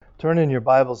Turn in your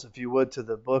Bibles, if you would, to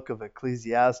the book of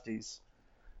Ecclesiastes.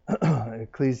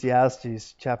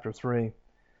 Ecclesiastes chapter 3. If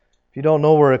you don't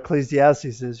know where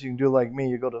Ecclesiastes is, you can do like me.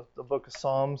 You go to the book of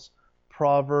Psalms,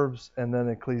 Proverbs, and then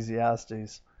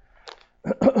Ecclesiastes.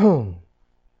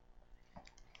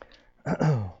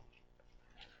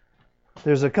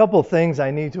 There's a couple things I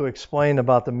need to explain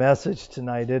about the message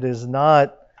tonight. It is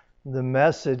not the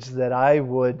message that I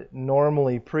would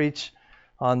normally preach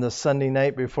on the Sunday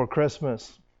night before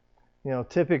Christmas. You know,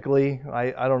 typically,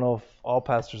 I don't know if all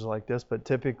pastors are like this, but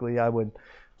typically I would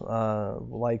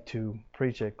like to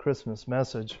preach a Christmas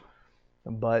message.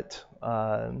 But,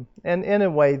 and in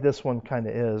a way, this one kind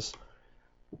of is.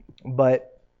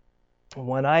 But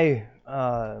when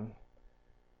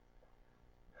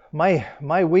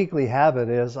my weekly habit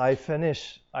is I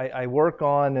work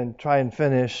on and try and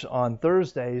finish on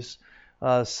Thursdays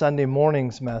Sunday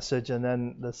morning's message, and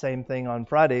then the same thing on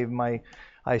Friday.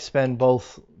 I spend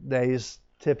both days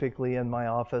typically in my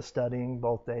office studying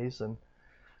both days, and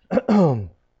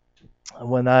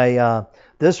when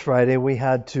this Friday we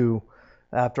had to,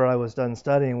 after I was done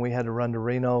studying, we had to run to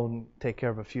Reno and take care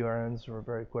of a few errands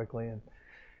very quickly,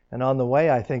 and on the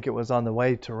way, I think it was on the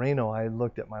way to Reno, I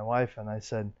looked at my wife and I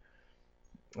said,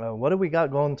 what do we got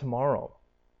going tomorrow?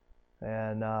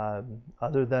 And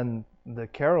other than the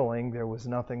caroling, there was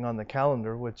nothing on the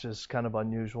calendar, which is kind of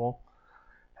unusual.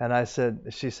 And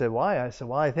she said, why? I said,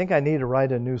 well, I think I need to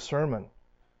write a new sermon.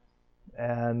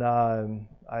 And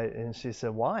she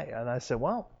said, why? And I said,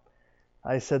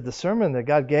 the sermon that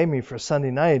God gave me for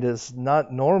Sunday night is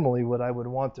not normally what I would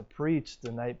want to preach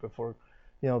the night before,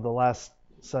 the last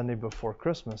Sunday before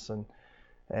Christmas.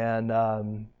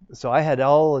 And so I had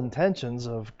all intentions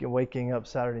of waking up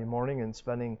Saturday morning and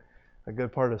spending a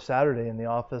good part of Saturday in the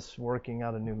office working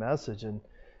out a new message. And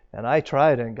I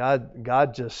tried, and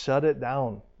God just shut it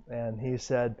down. And he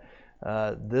said,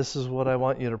 this is what I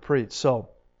want you to preach. So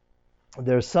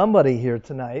there's somebody here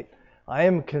tonight. I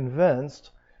am convinced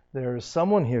there's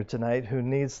someone here tonight who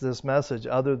needs this message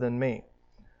other than me.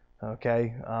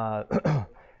 Okay? I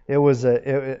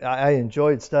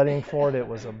enjoyed studying for it. It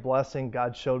was a blessing.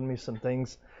 God showed me some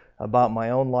things about my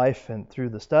own life and through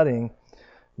the studying.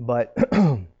 But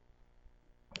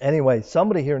anyway,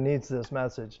 somebody here needs this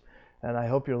message, and I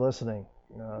hope you're listening,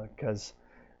 because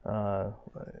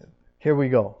here we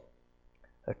go.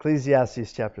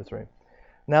 Ecclesiastes chapter 3.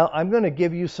 Now, I'm going to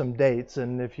give you some dates,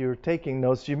 and if you're taking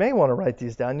notes, you may want to write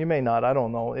these down. You may not. I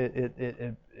don't know.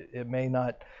 It may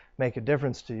not make a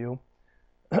difference to you.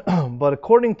 But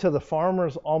according to the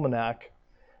Farmer's Almanac,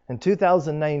 in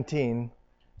 2019,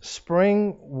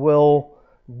 spring will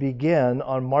begin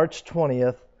on March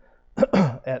 20th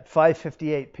at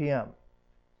 5:58 p.m.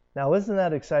 Now, isn't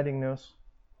that exciting news?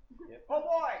 Oh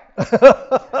boy!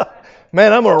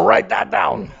 Man, I'm going to write that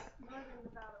down.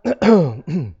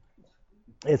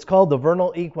 It's called the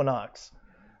vernal equinox.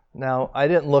 Now, I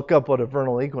didn't look up what a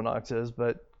vernal equinox is,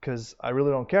 but because I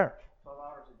really don't care. 12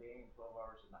 hours a day and 12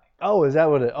 hours a night. Oh, is that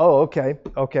what it? Oh, okay.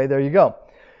 Okay, there you go.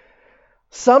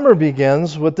 Summer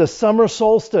begins with the summer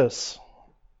solstice,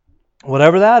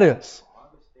 whatever that is.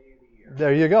 Longest day of the year.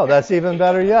 There you go. That's even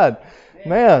better yet.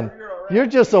 Man, you're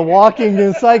just a walking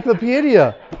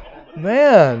encyclopedia.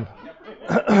 Man.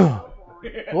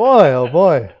 Boy, oh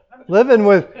boy. Living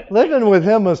with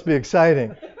him must be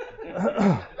exciting.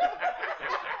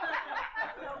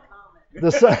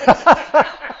 The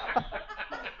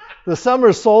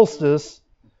summer solstice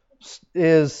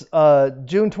is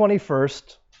June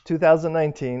 21st,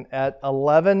 2019 at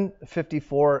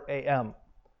 11:54 a.m.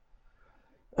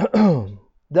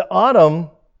 The autumn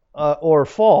or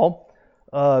fall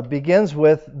begins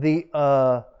with the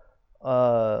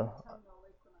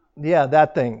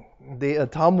that thing, the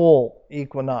autumnal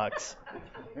equinox.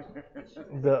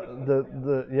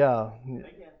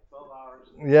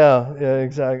 Yeah,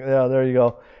 exactly. Yeah, there you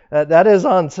go. That is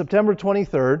on September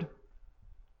 23rd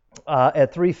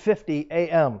at 3:50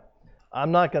 a.m.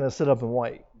 I'm not going to sit up and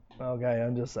wait. Okay,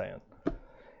 I'm just saying.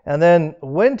 And then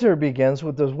winter begins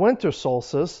with the winter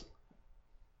solstice.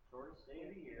 Shortest day of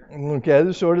the year. Okay,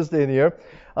 the shortest day of the year.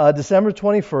 December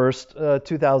 21st,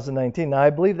 2019. Now, I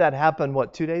believe that happened,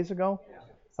 2 days ago? Yeah.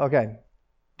 Okay.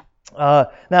 Now,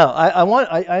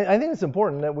 I think it's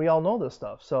important that we all know this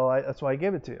stuff, so that's why I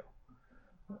gave it to you.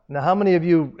 Now, how many of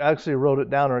you actually wrote it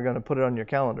down or are going to put it on your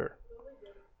calendar?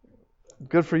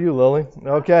 Good for you, Lily.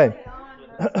 Okay.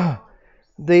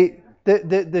 The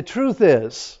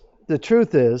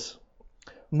truth is,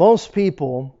 most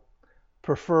people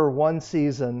prefer one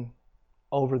season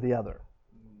over the other.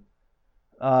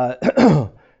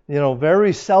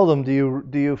 Very seldom do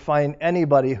you find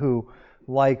anybody who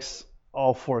likes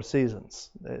all four seasons.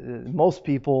 Most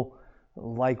people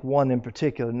like one in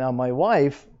particular. Now, my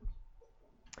wife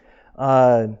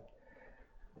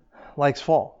likes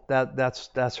fall.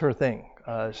 That's her thing.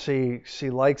 She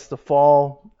likes the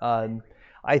fall.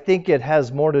 I think it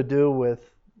has more to do with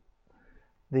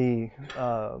the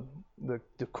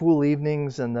cool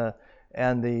evenings and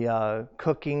the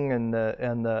cooking and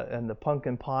the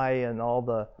pumpkin pie and all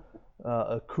the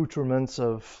accoutrements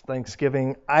of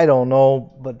Thanksgiving. I don't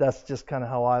know, but that's just kind of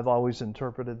how I've always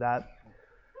interpreted that.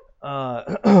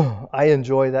 I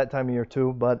enjoy that time of year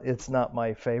too, but it's not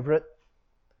my favorite.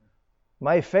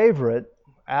 My favorite,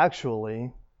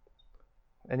 actually,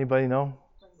 anybody know?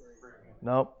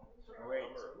 Nope.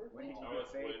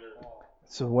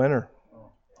 It's the winter.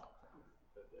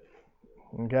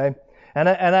 Okay, and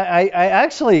I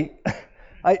actually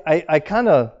I kind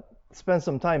of spent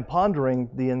some time pondering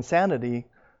the insanity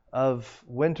of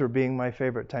winter being my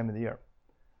favorite time of the year,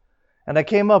 and I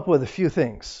came up with a few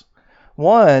things.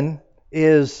 One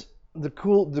is the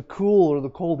cool or the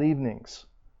cold evenings,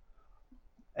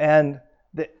 and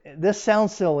this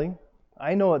sounds silly,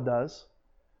 I know it does,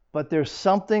 but there's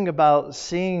something about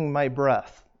seeing my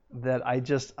breath that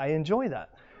I enjoy that.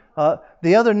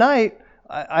 The other night,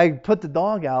 I put the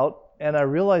dog out and I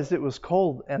realized it was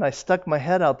cold and I stuck my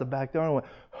head out the back door and went.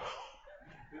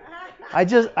 I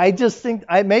just think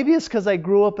maybe it's because I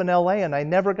grew up in LA and I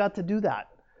never got to do that.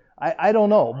 I don't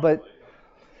know, but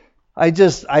I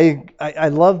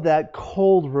love that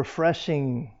cold,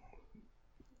 refreshing,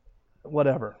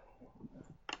 whatever.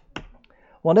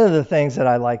 One of the things that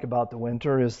I like about the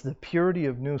winter is the purity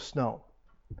of new snow.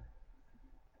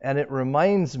 And it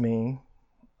reminds me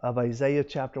of Isaiah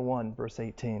chapter 1, verse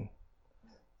 18.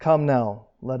 Come now,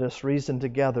 let us reason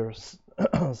together,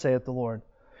 saith the Lord.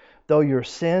 Though your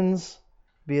sins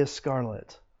be as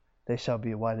scarlet, they shall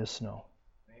be white as snow.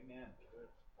 Amen.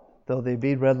 Though they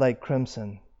be red like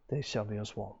crimson, they shall be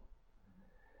as wool.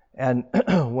 And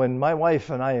when my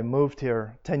wife and I moved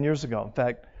here 10 years ago, in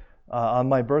fact, on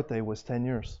my birthday was 10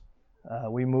 years.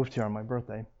 We moved here on my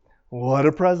birthday. What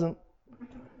a present.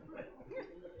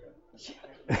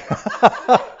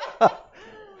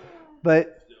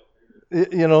 But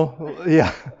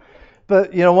yeah.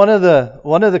 But one of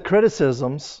the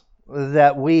criticisms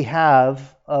that we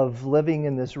have of living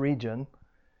in this region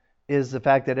is the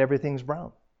fact that everything's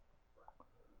brown.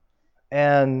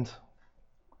 And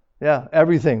yeah,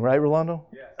 everything, right, Rolando?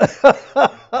 Yes.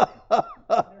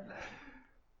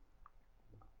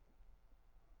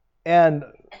 And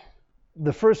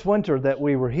the first winter that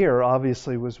we were here,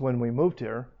 obviously, was when we moved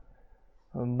here.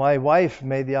 My wife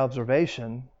made the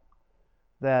observation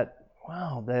that,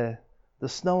 wow, the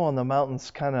snow on the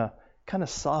mountains kind of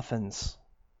softens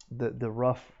the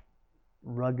rough,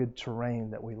 rugged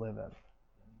terrain that we live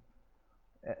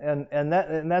in.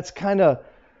 And that's kind of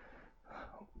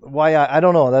why I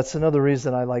don't know. That's another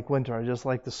reason I like winter. I just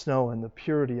like the snow and the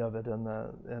purity of it and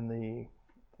the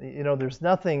there's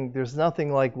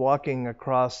nothing like walking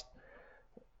across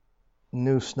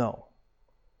new snow,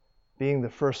 being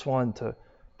the first one to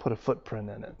put a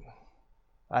footprint in it.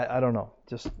 I don't know,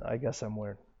 just I guess I'm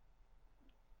weird.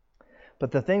 But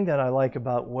the thing that I like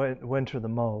about winter the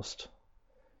most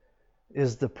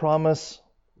is the promise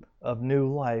of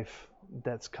new life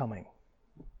that's coming.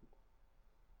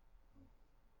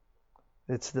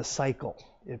 It's the cycle,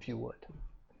 if you would.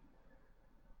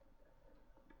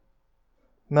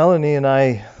 Melanie and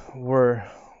I were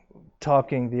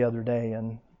talking the other day,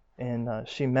 and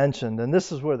she mentioned, and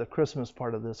this is where the Christmas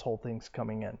part of this whole thing's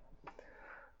coming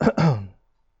in.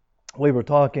 We were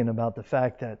talking about the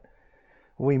fact that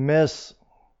we miss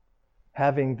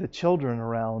having the children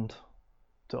around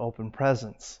to open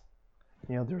presents.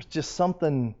 There's just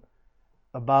something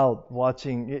about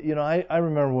watching. I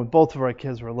remember when both of our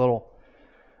kids were little,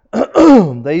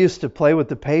 they used to play with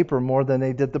the paper more than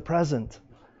they did the present.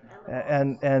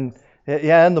 And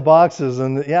the boxes,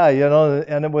 and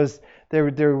and it was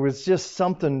there was just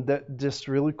something that just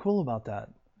really cool about that.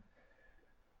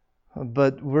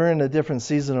 But we're in a different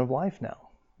season of life now,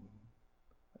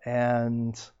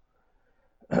 and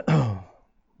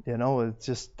it's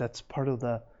just that's part of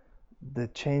the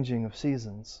changing of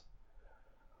seasons.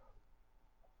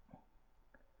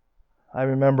 I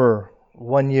remember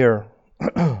one year.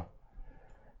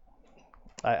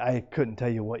 I couldn't tell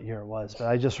you what year it was, but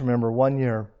I just remember one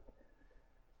year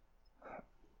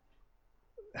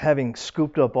having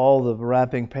scooped up all the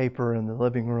wrapping paper in the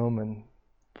living room and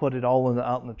put it all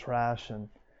out in the trash, and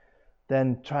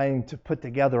then trying to put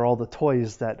together all the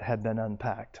toys that had been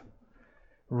unpacked,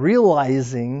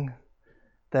 realizing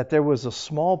that there was a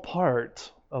small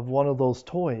part of one of those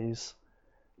toys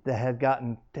that had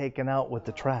gotten taken out with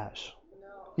the trash.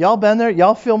 Y'all been there?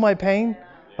 Y'all feel my pain?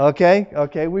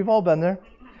 Okay, we've all been there.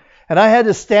 And I had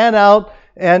to stand out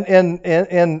and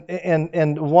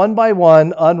one by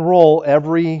one unroll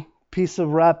every piece of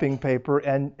wrapping paper,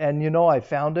 and I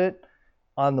found it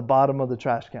on the bottom of the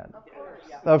trash can.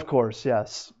 Of course,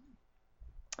 yes.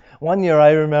 One year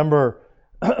I remember,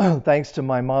 thanks to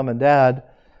my mom and dad,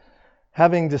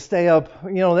 having to stay up.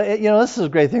 This is a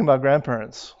great thing about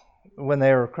grandparents. When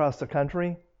they are across the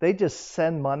country, they just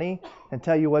send money and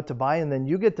tell you what to buy, and then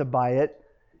you get to buy it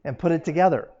and put it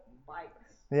together.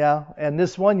 Yeah, and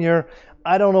this one year,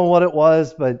 I don't know what it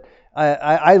was, but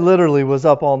I literally was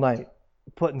up all night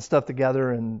putting stuff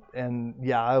together, and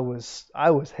yeah, I was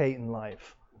hating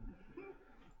life,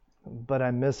 but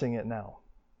I'm missing it now.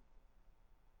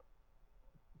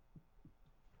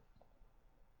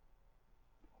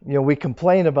 We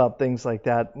complain about things like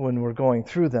that when we're going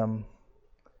through them,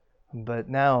 but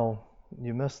now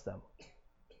you miss them.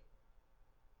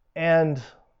 And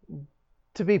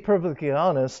to be perfectly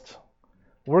honest,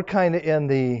 we're kind of in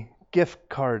the gift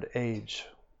card age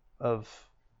of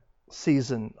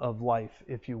season of life,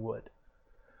 if you would.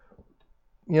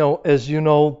 As you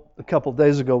know, a couple of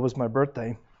days ago was my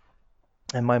birthday,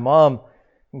 and my mom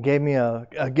gave me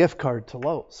a gift card to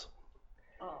Lowe's.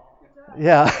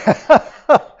 Yeah.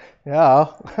 Yeah.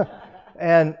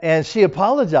 And she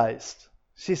apologized.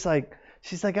 She's like,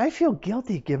 I feel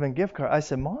guilty giving gift card. I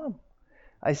said, Mom,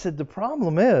 the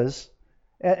problem is,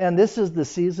 and this is the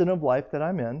season of life that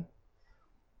I'm in,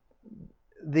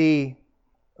 the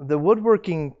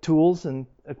woodworking tools and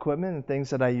equipment and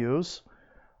things that I use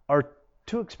are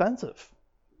too expensive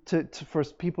for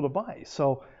people to buy.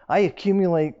 So I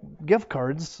accumulate gift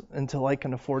cards until I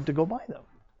can afford to go buy them.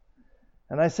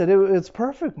 And I said, it's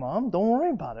perfect, Mom. Don't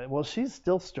worry about it. Well, she's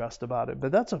still stressed about it,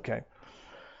 but that's okay.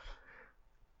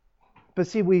 But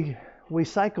see, we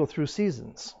cycle through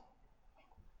seasons.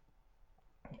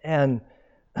 And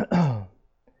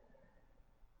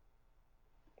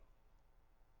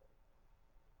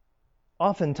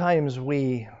oftentimes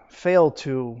we fail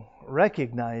to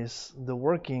recognize the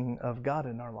working of God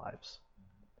in our lives.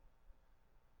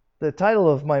 The title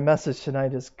of my message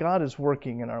tonight is God is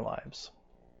working in our lives.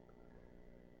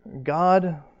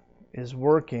 God is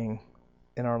working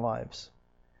in our lives.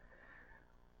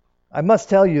 I must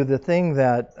tell you, the thing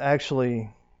that actually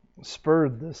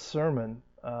spurred this sermon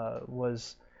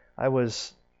was I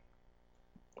was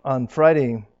on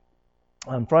Friday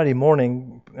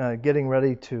morning getting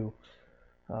ready to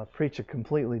preach a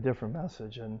completely different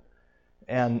message,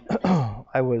 and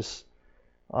I was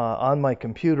on my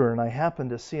computer, and I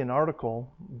happened to see an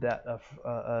article that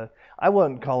I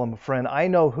wouldn't call him a friend. I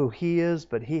know who he is,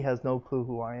 but he has no clue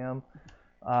who I am.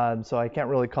 So I can't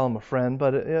really call him a friend,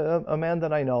 but a man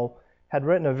that I know had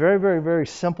written a very, very, very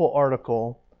simple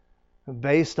article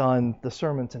based on the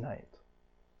sermon tonight.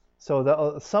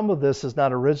 So some of this is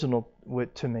not original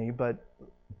to me, but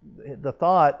the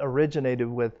thought originated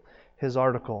with his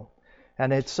article,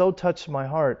 and it so touched my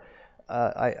heart.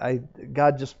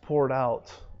 God just poured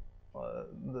out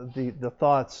the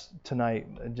thoughts tonight.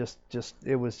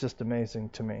 It was just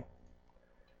amazing to me.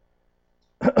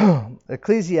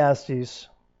 Ecclesiastes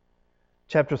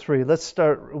chapter 3. Let's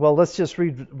just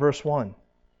read verse 1.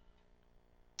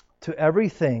 To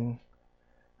everything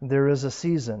there is a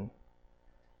season,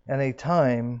 and a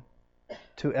time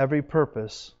to every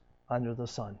purpose under the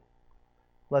sun.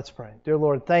 Let's pray. Dear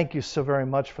Lord, thank you so very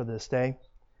much for this day.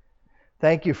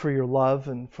 Thank you for your love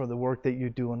and for the work that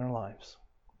you do in our lives.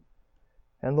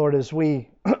 And Lord, as we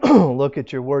look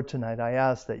at your word tonight, I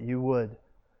ask that you would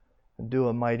do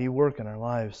a mighty work in our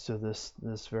lives through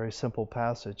this very simple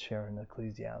passage here in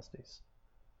Ecclesiastes.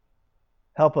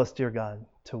 Help us, dear God,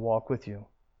 to walk with you.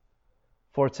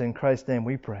 For it's in Christ's name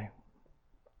we pray.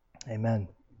 Amen.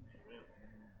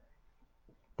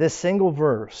 This single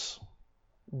verse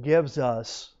gives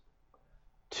us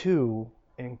two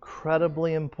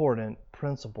incredibly important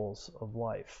principles of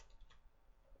life.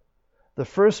 The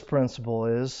first principle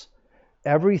is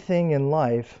everything in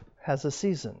life has a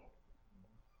season.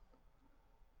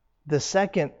 The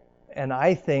second, and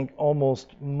I think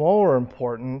almost more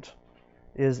important,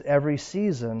 is every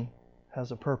season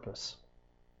has a purpose.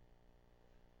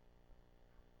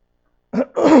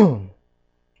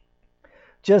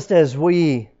 Just as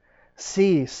we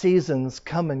see seasons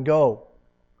come and go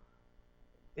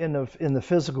in the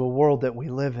physical world that we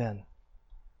live in,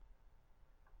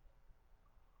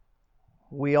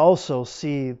 we also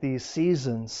see these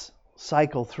seasons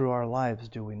cycle through our lives,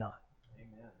 do we not?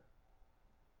 Amen.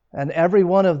 And every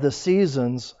one of the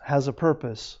seasons has a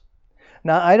purpose.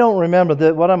 Now, I don't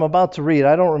remember what I'm about to read.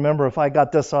 I don't remember if I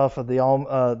got this off of the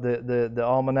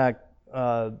almanac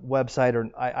website, or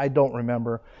I don't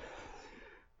remember.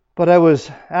 But I was,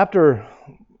 after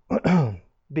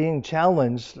being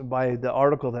challenged by the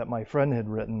article that my friend had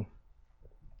written,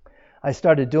 I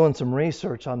started doing some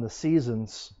research on the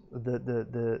seasons,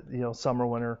 the summer,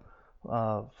 winter,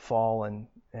 fall,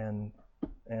 and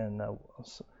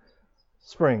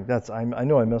spring. I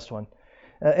know I missed one.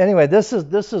 Anyway, this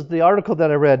is the article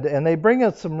that I read, and they bring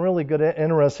up some really good,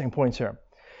 interesting points here.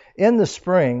 In the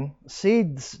spring,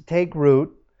 seeds take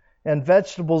root and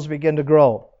vegetables begin to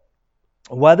grow.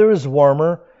 Weather is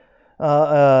warmer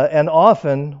and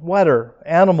often wetter.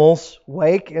 Animals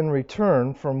wake and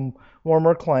return from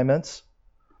warmer climates,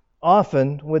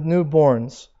 often with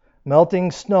newborns.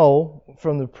 Melting snow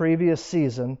from the previous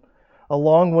season,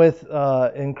 along with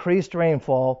increased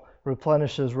rainfall,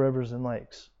 replenishes rivers and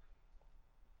lakes.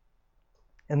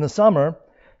 In the summer,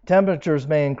 temperatures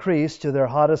may increase to their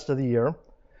hottest of the year.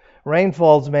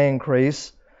 Rainfalls may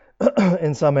increase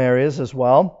in some areas as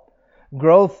well.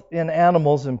 Growth in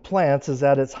animals and plants is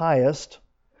at its highest.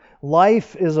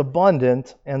 Life is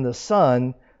abundant, and the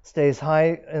sun stays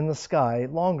high in the sky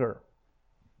longer.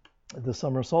 The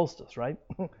summer solstice, right?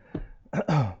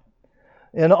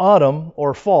 In autumn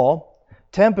or fall,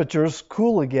 temperatures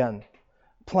cool again.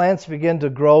 Plants begin to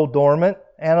grow dormant.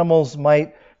 Animals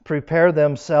might prepare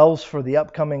themselves for the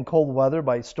upcoming cold weather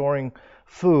by storing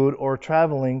food or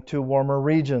traveling to warmer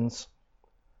regions.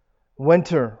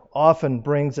 Winter often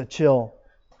brings a chill.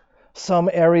 Some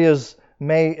areas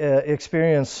may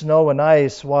experience snow and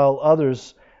ice, while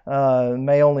others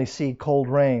may only see cold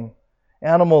rain.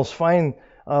 Animals find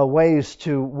ways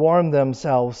to warm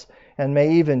themselves and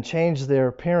may even change their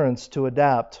appearance to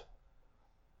adapt.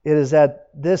 It is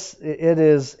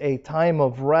a time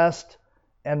of rest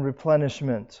and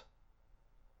replenishment.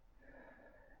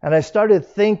 And I started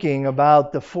thinking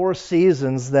about the 4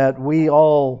 seasons that we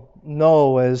all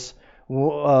know as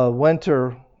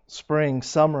winter, spring,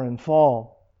 summer, and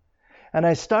fall. And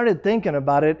I started thinking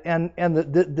about it, and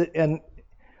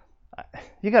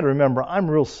you got to remember, I'm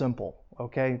real simple.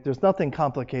 Okay, there's nothing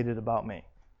complicated about me.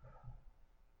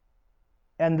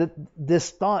 And this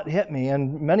thought hit me,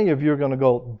 and many of you are going to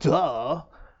go, "Duh,"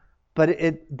 but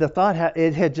the thought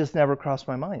had just never crossed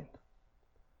my mind.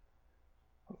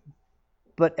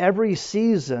 But every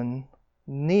season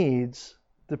needs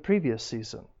the previous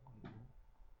season.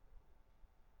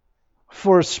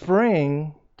 For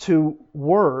spring to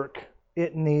work,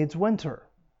 it needs winter.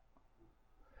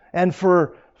 And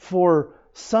for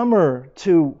summer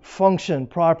to function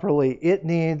properly, it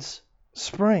needs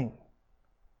spring.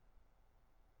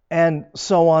 And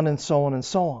so on and so on and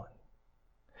so on.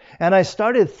 And I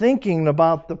started thinking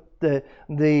about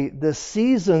the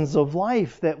seasons of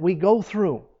life that we go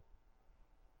through.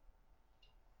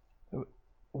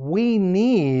 We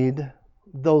need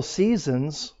those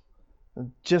seasons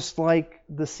just like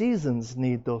the seasons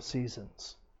need those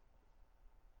seasons.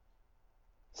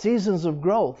 Seasons of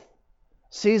growth,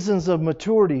 seasons of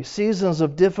maturity, seasons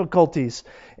of difficulties,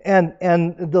 and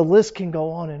the list can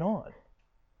go on and on.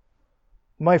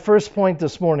 My first point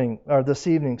this evening,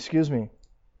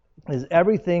 is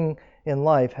everything in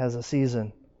life has a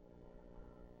season.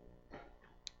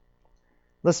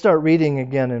 Let's start reading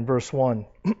again in verse 1.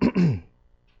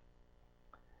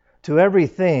 To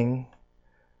everything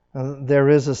there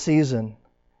is a season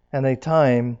and a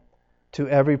time to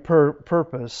every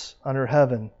purpose under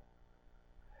heaven.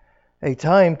 A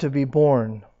time to be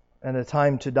born and a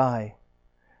time to die.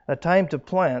 A time to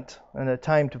plant and a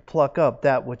time to pluck up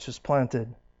that which is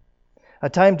planted. A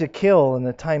time to kill and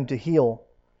a time to heal.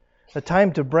 A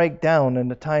time to break down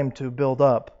and a time to build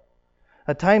up.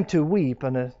 A time to weep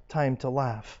and a time to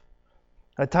laugh.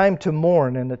 A time to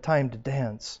mourn and a time to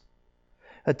dance.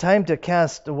 A time to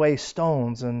cast away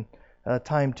stones and a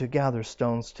time to gather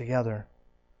stones together.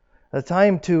 A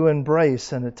time to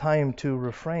embrace and a time to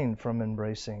refrain from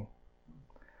embracing.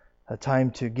 A time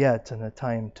to get and a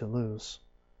time to lose.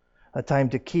 A time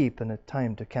to keep and a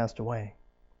time to cast away.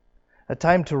 A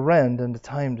time to rend and a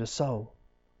time to sow.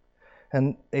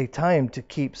 And a time to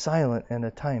keep silent and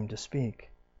a time to speak.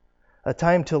 A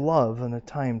time to love and a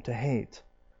time to hate.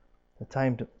 A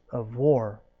time of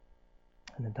war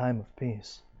and a time of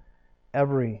peace.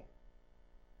 Everything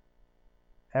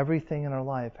in our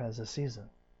life has a season.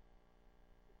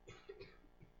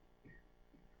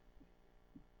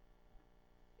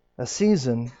 A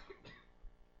season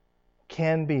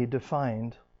can be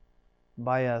defined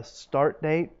by a start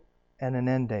date and an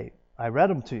end date. I read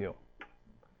them to you.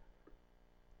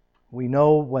 We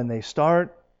know when they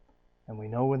start and we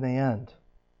know when they end.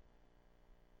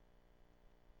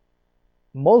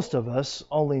 Most of us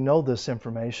only know this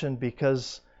information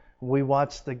because We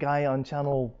watch the guy on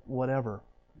channel whatever,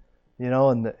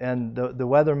 and the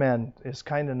weatherman is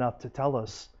kind enough to tell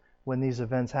us when these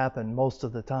events happen most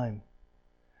of the time.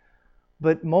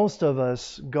 But most of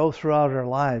us go throughout our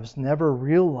lives never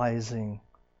realizing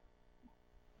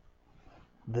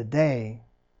the day,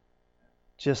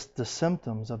 just the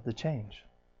symptoms of the change.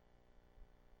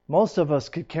 Most of us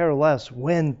could care less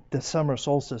when the summer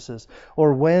solstice is,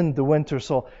 or when the winter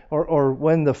or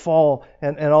when the fall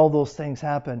and all those things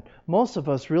happen. Most of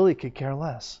us really could care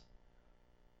less.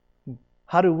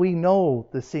 How do we know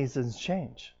the seasons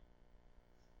change?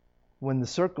 When the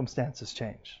circumstances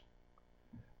change.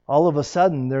 All of a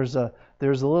sudden there's a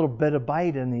little bit of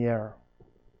bite in the air,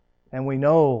 and we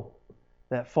know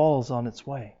that fall's on its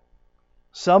way.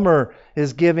 Summer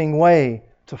is giving way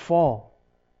to fall.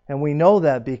 And we know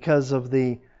that because of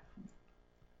the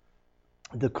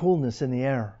coolness in the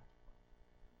air.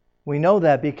 We know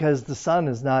that because the sun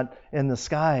is not in the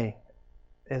sky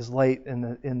as late in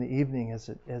the evening as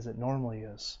it normally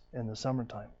is in the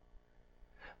summertime.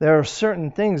 There are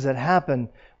certain things that happen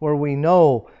where we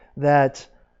know that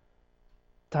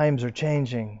times are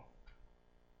changing.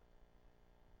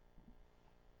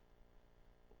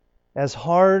 As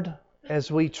hard as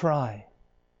we try,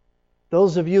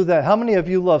 those of you how many of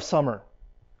you love summer?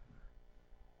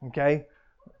 Okay,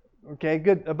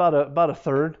 good, about a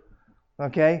third.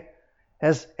 Okay,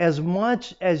 as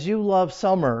much as you love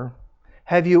summer,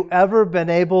 have you ever been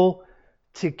able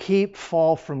to keep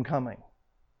fall from coming?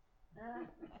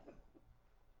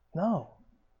 No.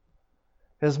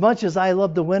 As much as I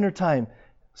love the wintertime,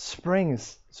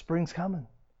 spring's coming,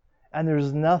 and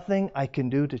there's nothing I can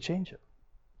do to change it.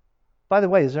 By the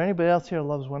way, is there anybody else here who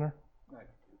loves winter?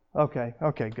 Okay,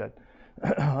 good.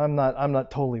 I'm not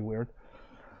totally weird.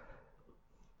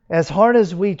 As hard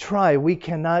as we try, we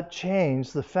cannot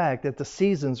change the fact that the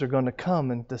seasons are going to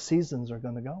come and the seasons are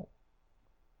going to go.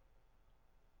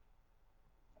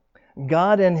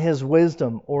 God in His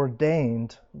wisdom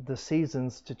ordained the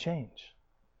seasons to change.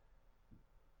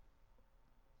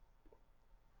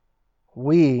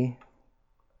 We,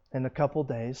 in a couple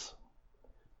days,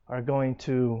 are going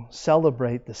to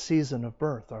celebrate the season of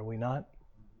birth, are we not?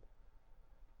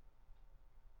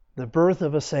 The birth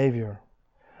of a Savior.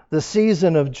 The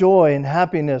season of joy and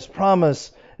happiness,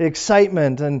 promise,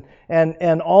 excitement,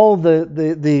 and all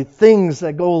the things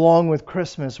that go along with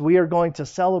Christmas. We are going to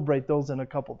celebrate those in a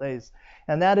couple days.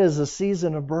 And that is a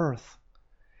season of birth.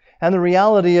 And the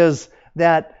reality is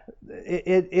that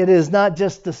it is not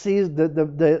just the season,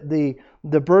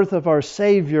 the birth of our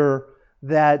Savior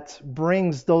that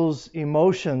brings those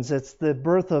emotions. It's the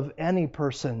birth of any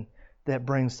person that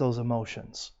brings those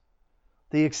emotions.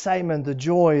 The excitement, the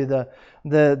joy,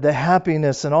 the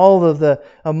happiness, and all of the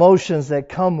emotions that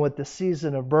come with the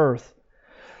season of birth.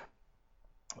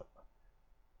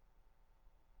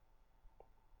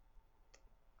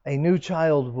 A new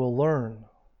child will learn.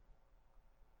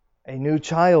 A new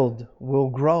child will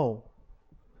grow.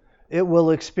 It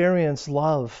will experience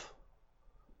love,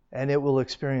 and it will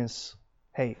experience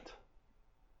hate.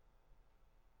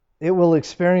 It will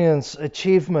experience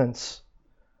achievements.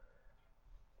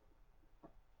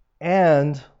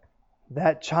 And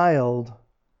that child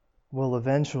will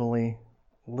eventually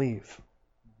leave.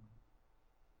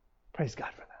 Praise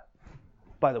God for that.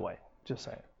 By the way, just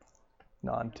saying.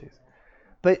 No, I'm teasing.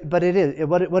 But it is.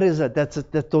 What is it?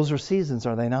 Those are seasons,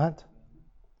 are they not?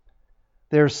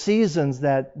 They're seasons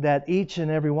that each and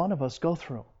every one of us go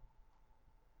through.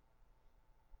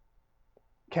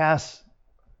 Cass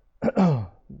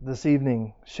this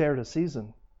evening shared a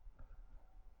season.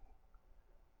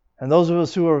 And those of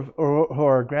us who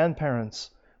are grandparents,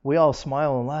 we all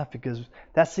smile and laugh because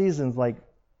that season's like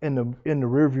in the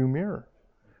rearview mirror.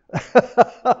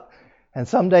 And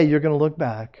someday you're going to look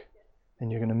back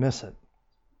and you're going to miss it.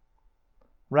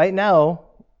 Right now,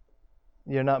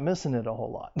 you're not missing it a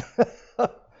whole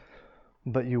lot.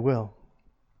 But you will.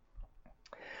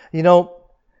 You know,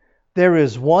 there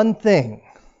is one thing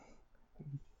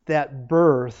that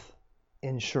birth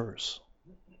ensures.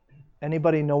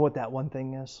 Anybody know what that one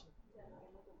thing is?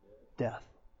 Death.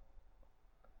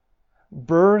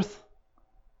 Birth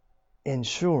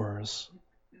ensures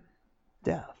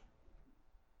death.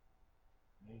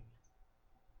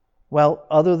 Well,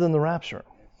 other than the rapture.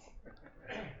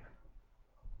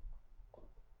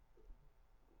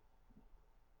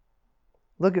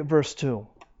 Look at verse 2.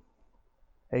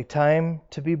 A time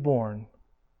to be born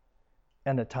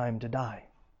and a time to die.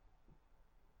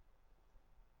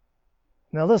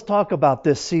 Now let's talk about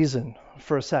this season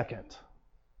for a second.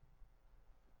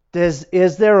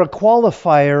 Is there a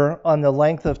qualifier on the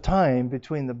length of time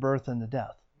between the birth and the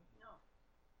death?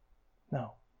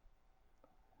 No.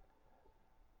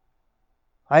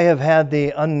 I have had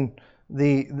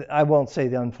I won't say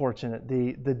the unfortunate,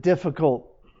 the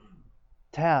difficult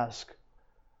task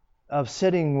of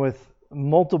sitting with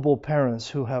multiple parents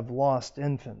who have lost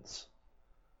infants,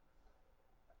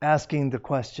 asking the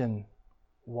question,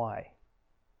 why?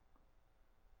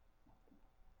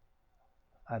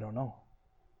 I don't know.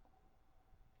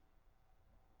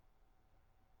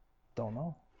 Don't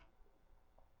know.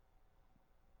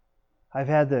 I've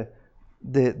had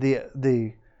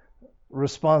the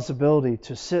responsibility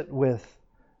to sit with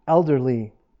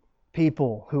elderly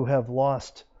people who have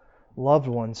lost loved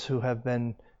ones who have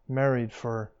been married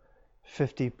for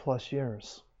 50 plus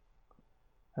years.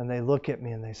 And they look at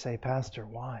me and they say, Pastor,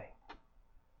 why?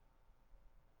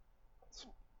 It's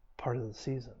part of the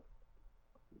season.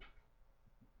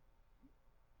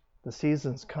 The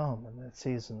seasons come and the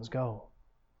seasons go.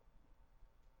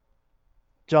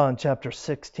 John chapter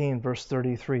 16, verse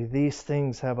 33, these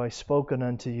things have I spoken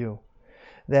unto you,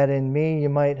 that in me you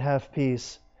might have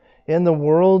peace. In the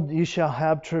world you shall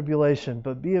have tribulation,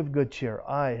 but be of good cheer.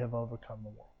 I have overcome the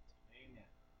world. Amen.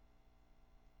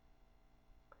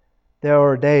 There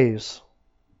are days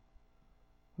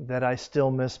that I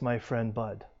still miss my friend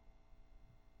Bud.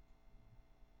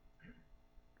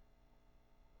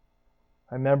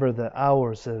 I remember the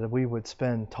hours that we would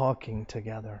spend talking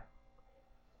together.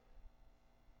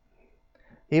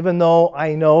 Even though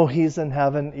I know he's in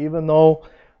heaven, even though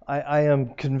I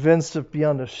am convinced of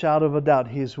beyond a shadow of a doubt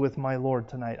he's with my Lord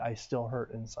tonight, I still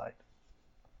hurt inside.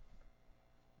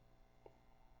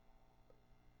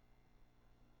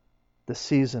 The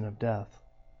season of death.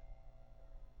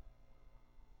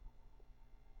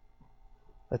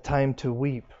 A time to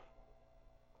weep.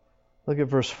 Look at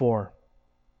verse 4.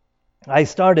 I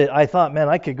thought, man,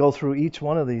 I could go through each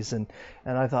one of these, and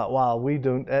I thought, wow,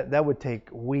 that would take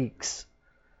weeks.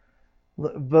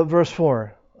 But verse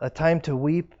 4, a time to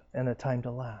weep and a time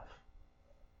to laugh.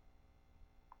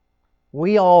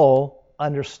 We all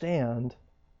understand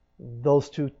those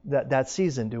two, that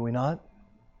season, do we not?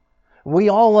 We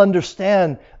all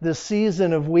understand the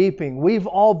season of weeping. We've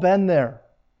all been there.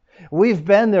 We've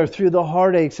been there through the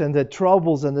heartaches and the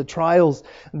troubles and the trials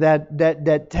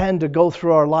that tend to go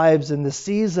through our lives, and the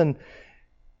season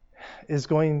is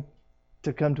going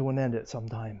to come to an end at some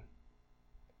time.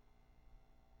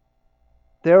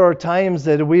 There are times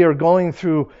that we are going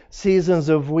through seasons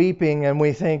of weeping and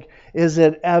we think, is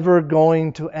it ever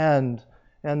going to end?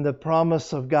 And the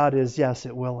promise of God is, yes,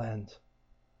 it will end.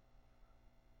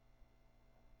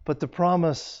 But the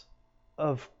promise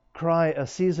of a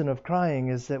season of crying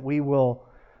is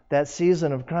that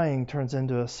season of crying turns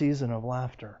into a season of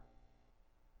laughter.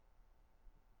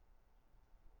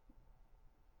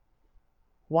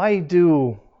 Why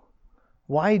do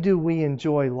we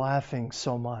enjoy laughing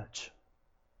so much?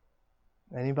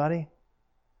 Anybody?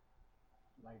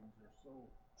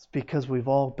 It's because we've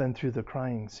all been through the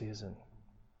crying season.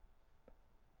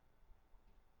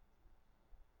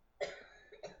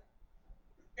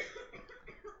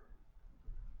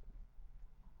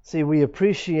 See, we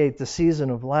appreciate the season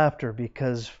of laughter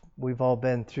because we've all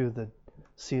been through the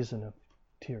season of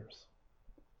tears.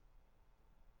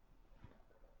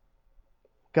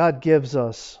 God gives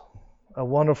us a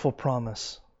wonderful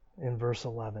promise in verse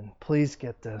 11. Please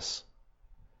get this.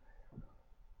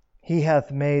 He hath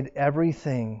made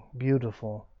everything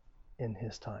beautiful in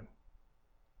His time.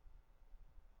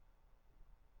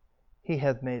 He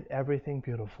hath made everything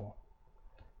beautiful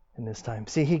in His time.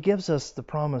 See, He gives us the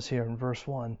promise here in verse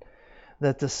 1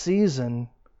 that the season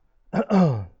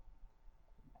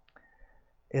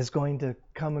is going to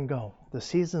come and go. The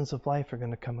seasons of life are going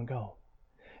to come and go.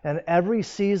 And every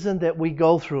season that we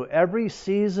go through, every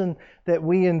season that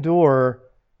we endure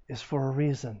is for a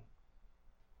reason.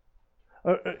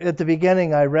 At the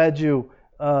beginning, I read you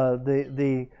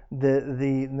the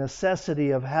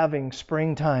necessity of having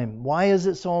springtime. Why is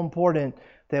it so important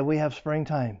that we have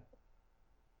springtime?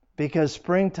 Because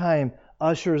springtime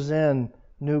ushers in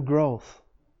new growth.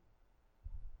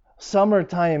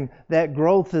 Summertime, that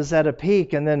growth is at a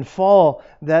peak, and then fall,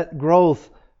 that growth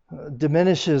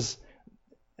diminishes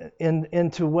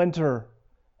into winter,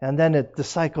 and then the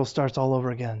cycle starts all over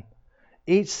again.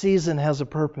 Each season has a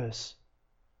purpose.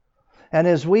 And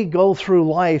as we go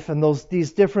through life, and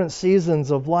these different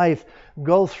seasons of life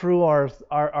go through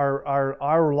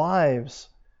our lives,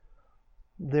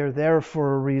 they're there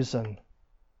for a reason.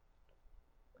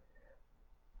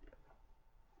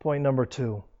 Point number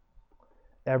 2.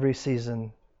 Every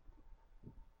season,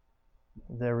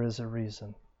 there is a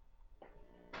reason.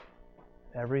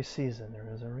 Every season, there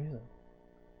is a reason.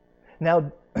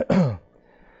 Now,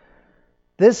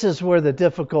 this is where the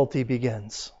difficulty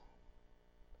begins.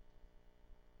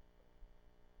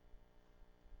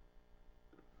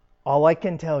 All I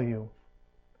can tell you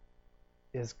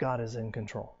is God is in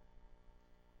control.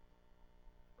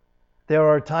 There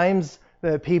are times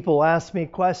that people ask me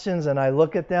questions and I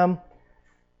look at them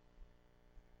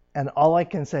and all I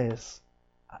can say is,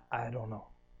 I don't know.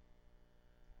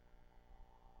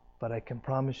 But I can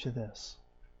promise you this.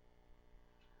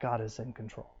 God is in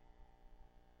control.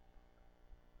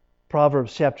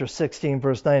 Proverbs chapter 16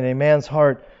 verse 9, a man's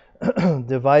heart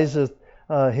deviseth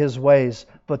his ways,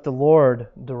 but the Lord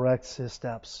directs his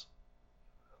steps.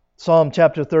 Psalm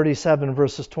chapter 37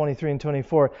 verses 23 and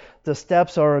 24, the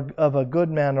steps of a good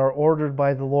man are ordered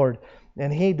by the Lord,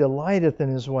 and he delighteth in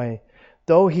his way.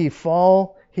 Though he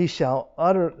fall, he shall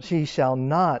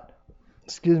not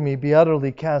be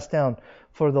utterly cast down,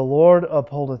 for the Lord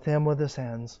upholdeth him with his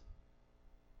hands.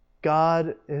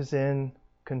 God is in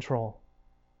control.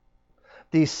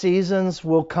 These seasons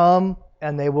will come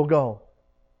and they will go.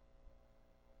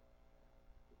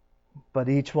 But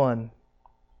each one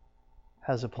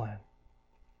has a plan.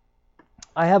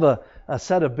 I have a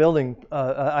set of building.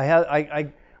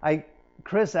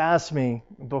 Chris asked me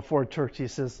before church. He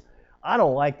says, "I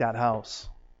don't like that house."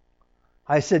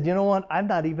 I said, "You know what? I've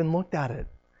not even looked at it.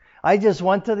 I just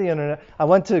went to the internet. I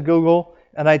went to Google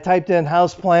and I typed in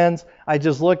house plans. I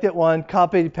just looked at one,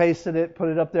 copied, pasted it, put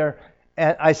it up there.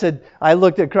 And I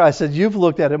looked at Chris. I said, "You've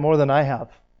looked at it more than I have."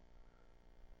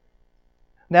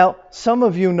 Now, some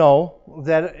of you know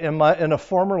that in a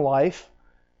former life,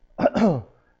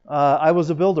 I was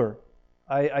a builder.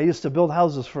 I used to build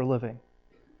houses for a living.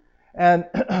 And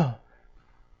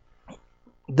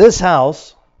this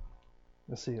house,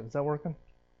 let's see, is that working?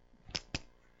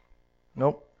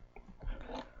 Nope.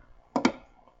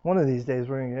 One of these days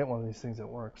we're going to get one of these things that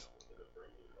works.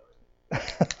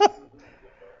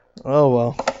 Oh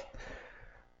well.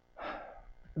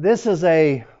 This is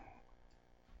a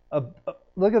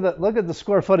look at the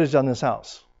square footage on this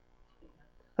house.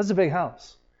 That's a big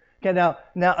house. Okay,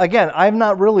 now again, I've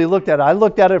not really looked at it. I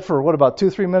looked at it for about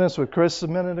 2-3 minutes with Chris a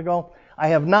minute ago. I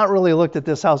have not really looked at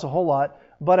this house a whole lot,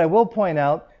 but I will point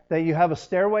out that you have a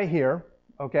stairway here.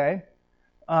 Okay,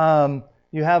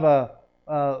 you have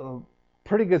a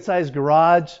pretty good sized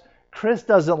garage. Chris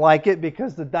doesn't like it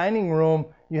because the dining room,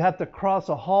 you have to cross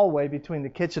a hallway between the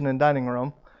kitchen and dining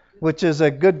room, which is a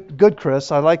good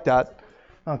Chris. I like that.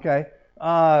 Okay.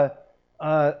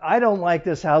 I don't like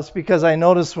this house because I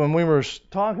noticed when we were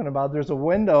talking about there's a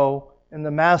window in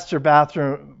the master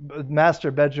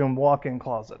bedroom walk-in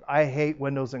closet. I hate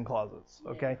windows in closets.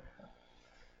 Okay.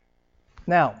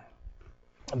 Now,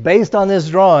 based on this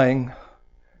drawing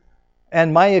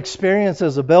and my experience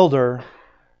as a builder,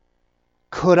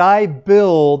 could I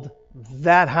build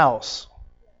that house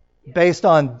based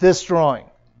on this drawing?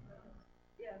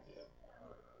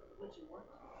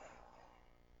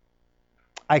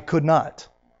 I could not.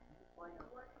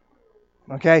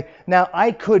 Okay? Now,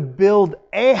 I could build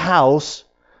a house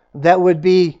that would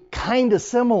be kind of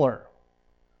similar,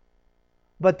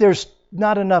 but there's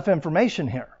not enough information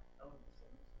here.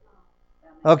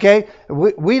 Okay?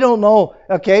 We don't know.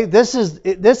 Okay, this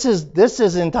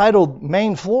is entitled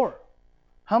main floor.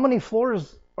 How many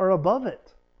floors are above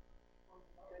it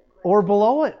or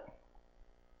below it?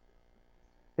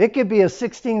 It could be a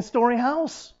 16-story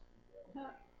house.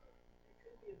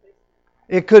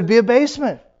 It could be a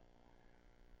basement.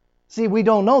 See, we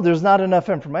don't know. There's not enough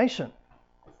information.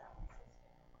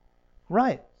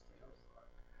 Right.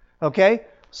 Okay?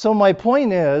 So my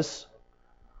point is,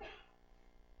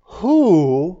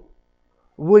 who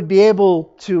would be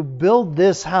able to build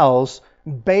this house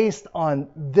based on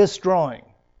this drawing?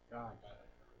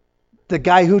 The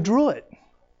guy who drew it.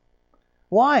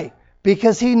 Why?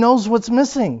 Because he knows what's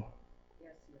missing.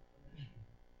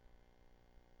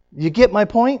 You get my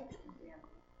point?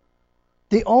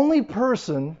 The only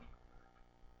person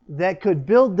that could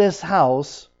build this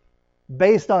house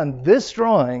based on this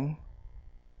drawing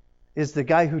is the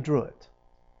guy who drew it.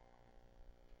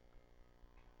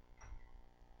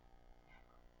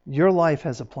 Your life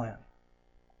has a plan.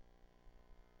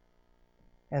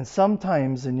 And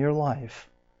sometimes in your life,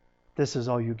 this is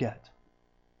all you get.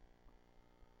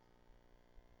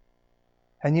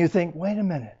 And you think, wait a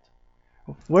minute.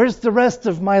 Where's the rest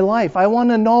of my life? I want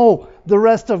to know the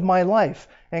rest of my life.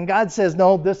 And God says,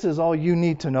 no, this is all you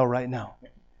need to know right now.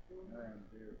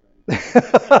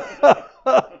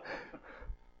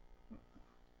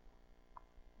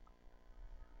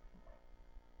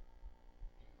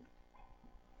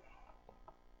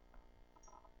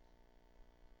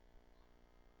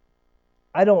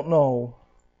 I don't know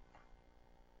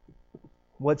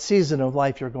what season of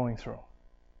life you're going through,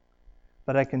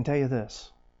 but I can tell you this.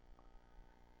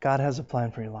 God has a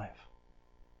plan for your life.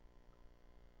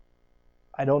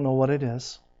 I don't know what it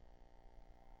is.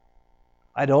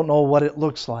 I don't know what it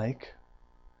looks like.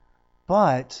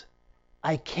 But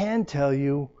I can tell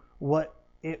you what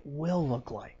it will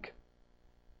look like.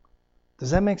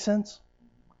 Does that make sense?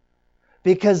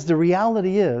 Because the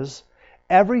reality is,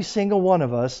 every single one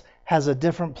of us has a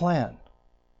different plan.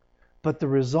 But the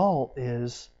result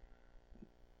is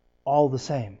all the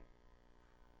same.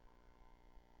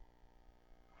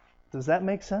 Does that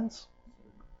make sense?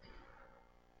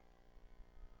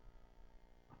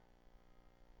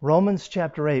 Romans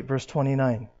chapter 8, verse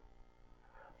 29.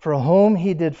 For whom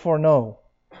he did foreknow,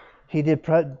 he did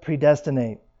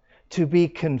predestinate to be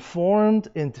conformed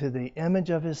into the image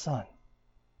of his Son,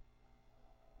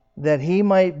 that he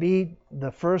might be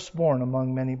the firstborn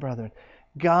among many brethren.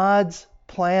 God's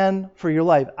plan for your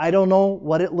life. I don't know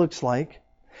what it looks like.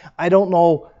 I don't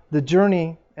know the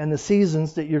journey and the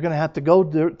seasons that you're going to have to go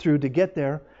through to get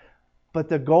there. But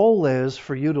the goal is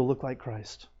for you to look like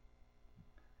Christ.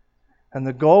 And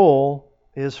the goal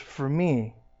is for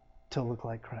me to look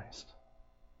like Christ.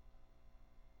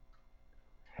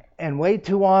 And way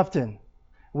too often,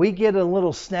 we get a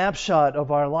little snapshot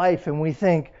of our life and we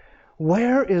think,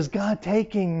 where is God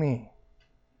taking me?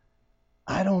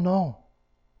 I don't know.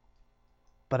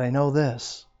 But I know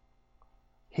this.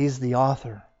 He's the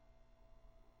author.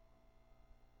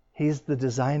 He's the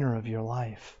designer of your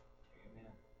life.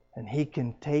 Amen. And He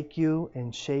can take you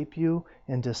and shape you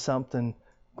into something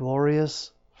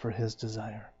glorious for His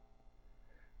desire.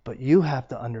 But you have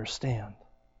to understand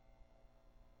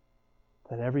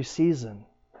that every season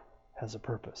has a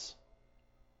purpose.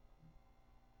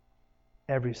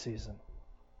 Every season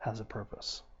has a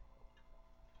purpose.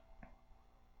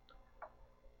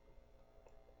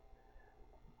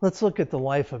 Let's look at the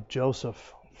life of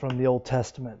Joseph from the Old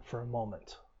Testament for a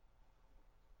moment.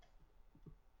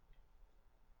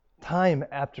 Time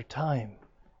after time,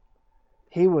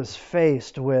 he was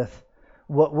faced with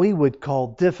what we would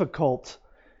call difficult,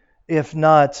 if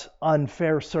not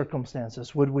unfair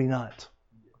circumstances, would we not?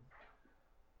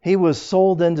 He was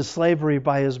sold into slavery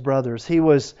by his brothers. He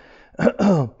was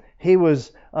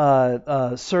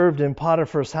served in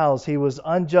Potiphar's house. He was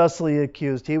unjustly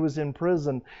accused. He was in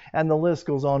prison, and the list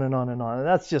goes on and on and on. And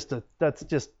that's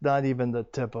just not even the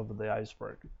tip of the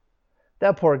iceberg.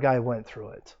 That poor guy went through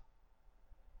it.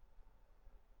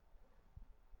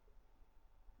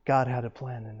 God had a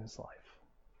plan in his life.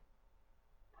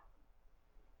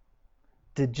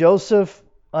 Did Joseph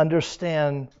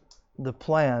understand the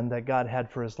plan that God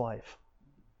had for his life?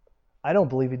 I don't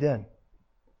believe he did.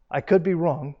 I could be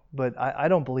wrong, but I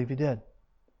don't believe he did.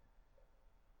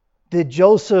 Did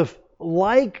Joseph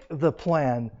like the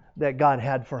plan that God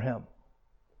had for him?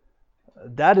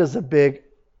 That is a big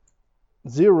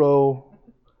zero.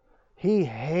 He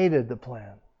hated the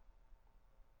plan.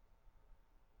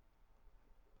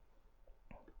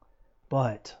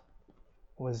 But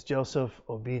was Joseph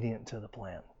obedient to the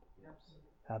plan?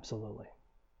 Absolutely.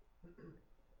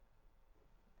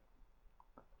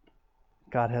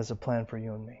 God has a plan for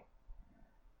you and me.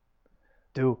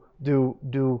 Do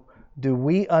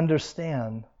we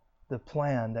understand the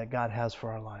plan that God has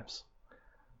for our lives?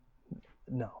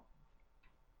 No.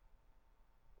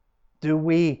 Do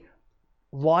we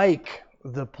like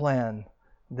the plan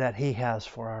that He has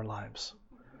for our lives?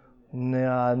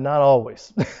 No, not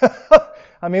always.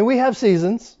 I mean, we have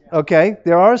seasons, okay?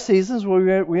 There are seasons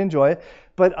where we enjoy it.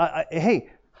 But, hey,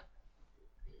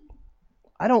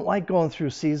 I don't like going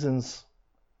through seasons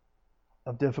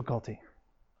of difficulty.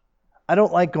 I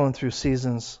don't like going through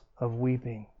seasons of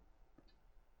weeping.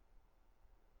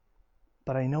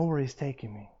 But I know where He's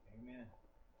taking me. Amen.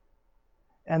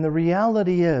 And the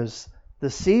reality is, the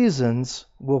seasons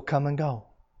will come and go.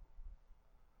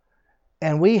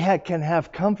 And we can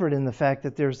have comfort in the fact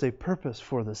that there's a purpose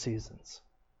for the seasons.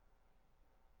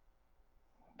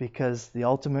 Because the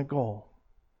ultimate goal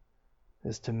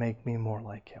is to make me more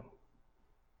like Him.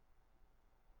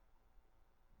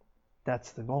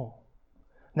 That's the goal.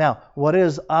 Now, what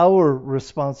is our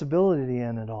responsibility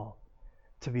in it all?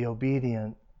 To be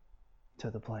obedient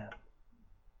to the plan.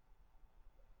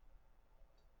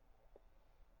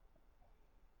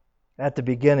 At the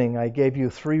beginning, I gave you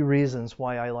 3 reasons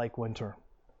why I like winter.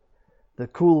 The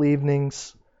cool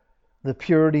evenings, the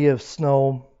purity of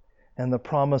snow, and the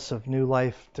promise of new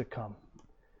life to come.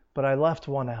 But I left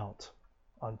one out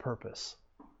on purpose.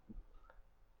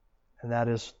 And that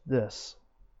is this.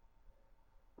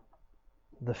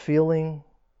 The feeling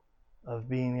of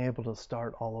being able to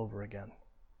start all over again.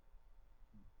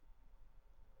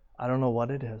 I don't know what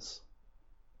it is.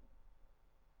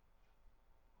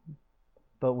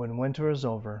 But when winter is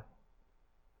over,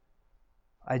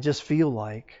 I just feel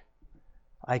like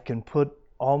I can put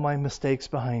all my mistakes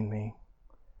behind me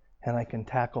and I can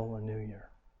tackle a new year.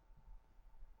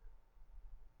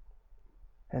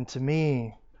 And to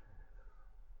me,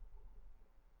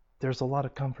 there's a lot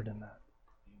of comfort in that.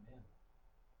 Amen.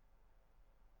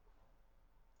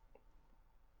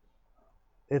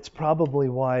 It's probably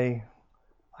why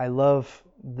I love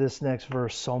this next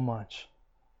verse so much.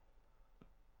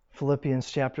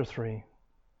 Philippians chapter 3,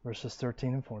 verses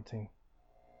 13 and 14.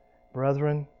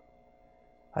 Brethren,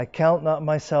 I count not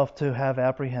myself to have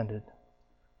apprehended,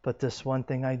 but this one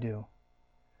thing I do,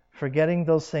 forgetting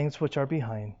those things which are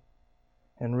behind,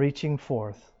 and reaching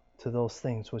forth to those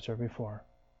things which are before.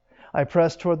 I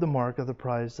press toward the mark of the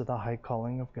prize of the high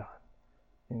calling of God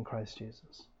in Christ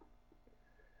Jesus.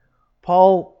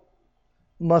 Paul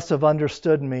must have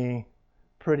understood me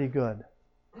pretty good,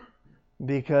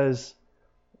 because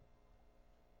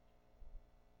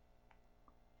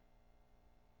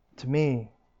to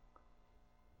me,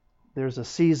 there's a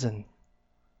season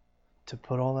to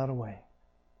put all that away.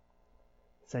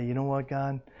 Say, you know what,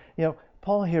 God?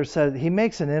 Paul here said, he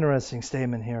makes an interesting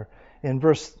statement here. In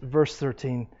verse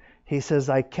 13, he says,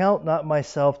 I count not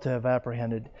myself to have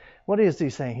apprehended. What is he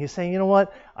saying? He's saying, you know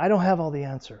what? I don't have all the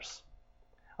answers.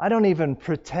 I don't even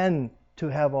pretend to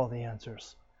have all the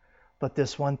answers. But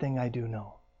this one thing I do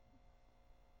know.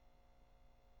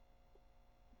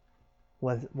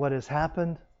 What has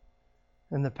happened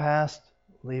in the past,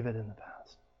 leave it in the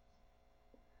past.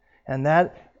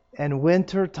 And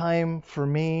winter time for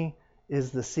me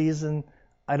is the season.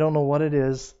 I don't know what it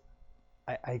is.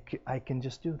 I can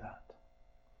just do that.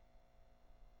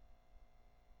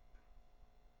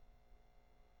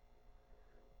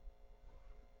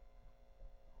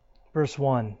 Verse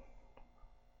 1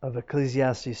 of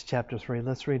Ecclesiastes chapter 3.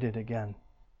 Let's read it again.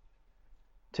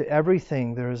 To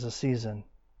everything there is a season,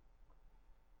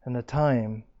 and a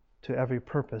time to every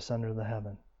purpose under the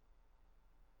heaven.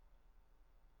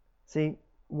 See,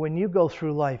 when you go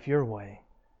through life your way,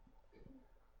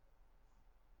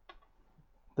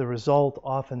 the result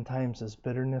oftentimes is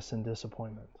bitterness and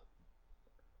disappointment.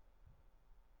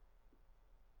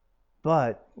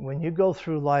 But when you go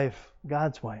through life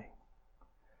God's way,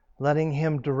 letting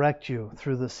Him direct you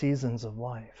through the seasons of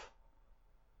life,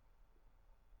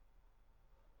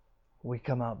 we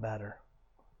come out better,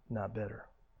 not bitter.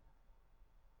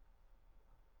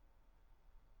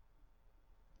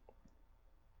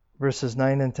 Verses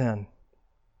 9 and 10.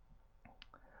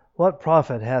 What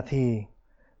profit hath he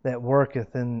that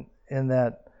worketh in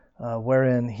that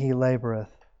wherein he laboureth?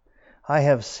 I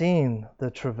have seen the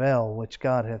travail which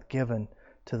God hath given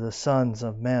to the sons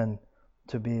of men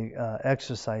to be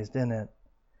exercised in it.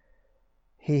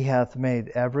 He hath made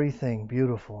everything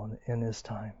beautiful in his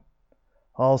time.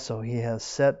 Also he hath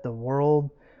set the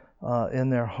world in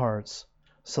their hearts,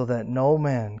 so that no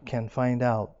man can find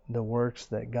out the works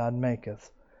that God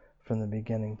maketh from the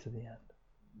beginning to the end.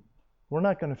 We're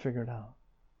not going to figure it out.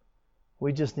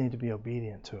 We just need to be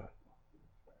obedient to it.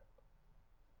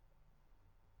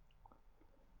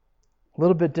 A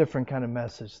little bit different kind of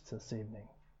message this evening.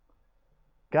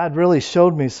 God really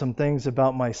showed me some things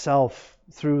about myself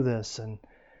through this, and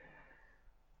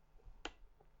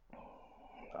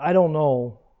I don't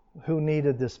know who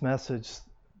needed this message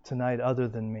tonight other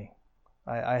than me.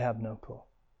 I have no clue.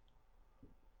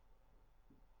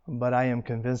 But I am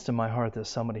convinced in my heart that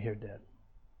somebody here did.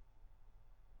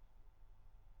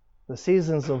 The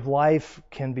seasons of life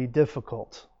can be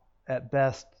difficult at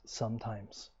best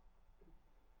sometimes.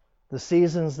 The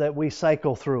seasons that we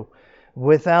cycle through.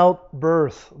 Without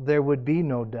birth, there would be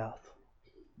no death.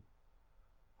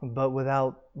 But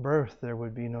without birth, there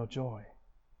would be no joy.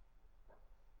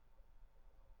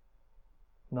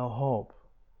 No hope.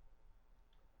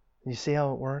 You see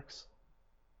how it works?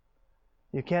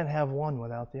 You can't have one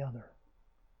without the other.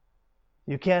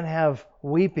 You can't have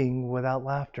weeping without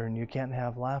laughter, and you can't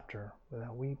have laughter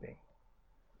without weeping.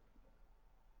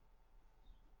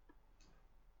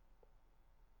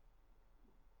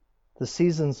 The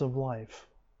seasons of life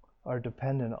are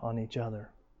dependent on each other.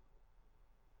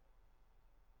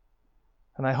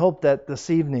 And I hope that this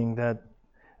evening that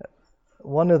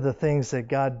one of the things that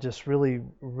God just really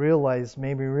made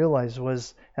me realize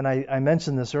was, and I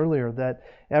mentioned this earlier, that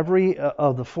every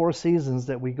of the 4 seasons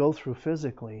that we go through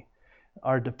physically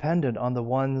are dependent on the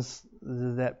ones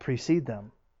that precede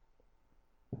them.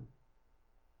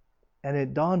 And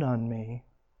it dawned on me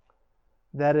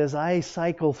that as I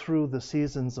cycle through the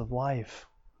seasons of life,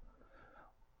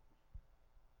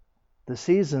 the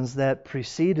seasons that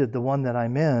preceded the one that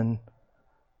I'm in,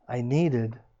 I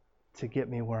needed to get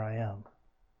me where I am.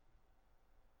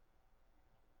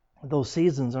 Those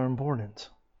seasons are important.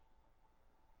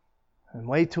 And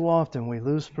way too often we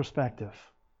lose perspective.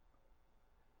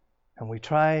 And we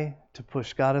try to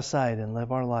push God aside and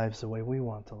live our lives the way we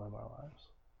want to live our lives.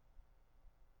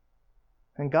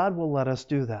 And God will let us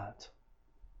do that.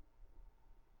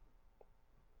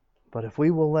 But if we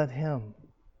will let Him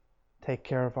take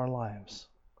care of our lives.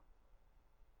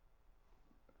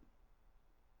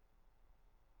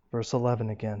 Verse 11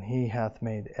 again, He hath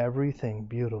made everything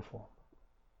beautiful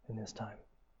in His time.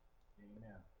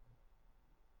 Amen.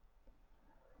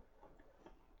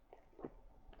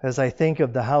 As I think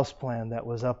of the house plan that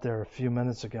was up there a few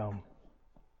minutes ago,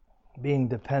 being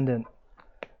dependent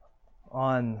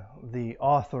on the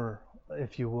author,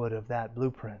 if you would, of that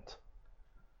blueprint.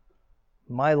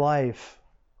 My life,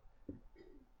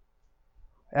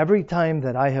 every time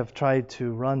that I have tried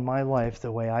to run my life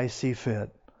the way I see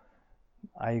fit,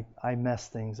 I mess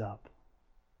things up.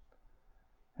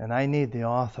 And I need the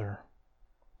author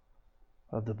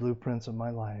of the blueprints of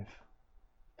my life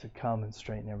to come and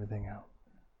straighten everything out.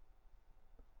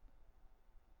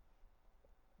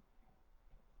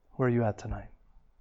 Where are you at tonight?